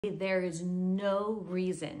There is no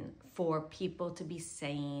reason for people to be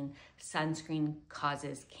saying sunscreen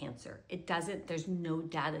causes cancer. It doesn't. There's no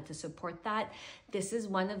data to support that. This is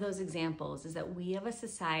one of those examples, is that we as a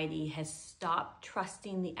society has stopped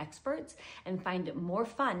trusting the experts and find it more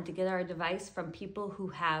fun to get our advice from people who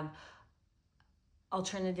have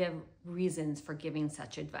alternative reasons for giving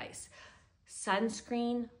such advice.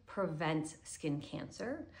 Sunscreen prevents skin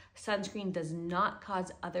cancer. Sunscreen does not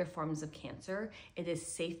cause other forms of cancer. It is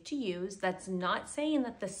safe to use. That's not saying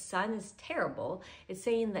that the sun is terrible. It's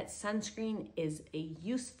saying that sunscreen is a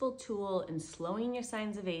useful tool in slowing your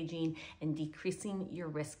signs of aging and decreasing your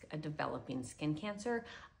risk of developing skin cancer.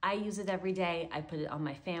 I use it every day. I put it on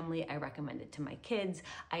my family. I recommend it to my kids.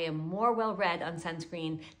 I am more well-read on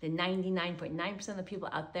sunscreen than 99.9% of the people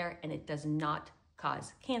out there, and it does not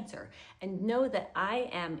cause cancer. And know that I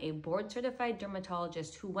am a board-certified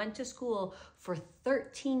dermatologist who went to school for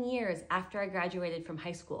 13 years after I graduated from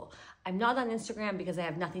high school. I'm not on Instagram because I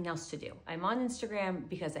have nothing else to do. I'm on Instagram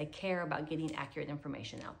because I care about getting accurate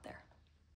information out there.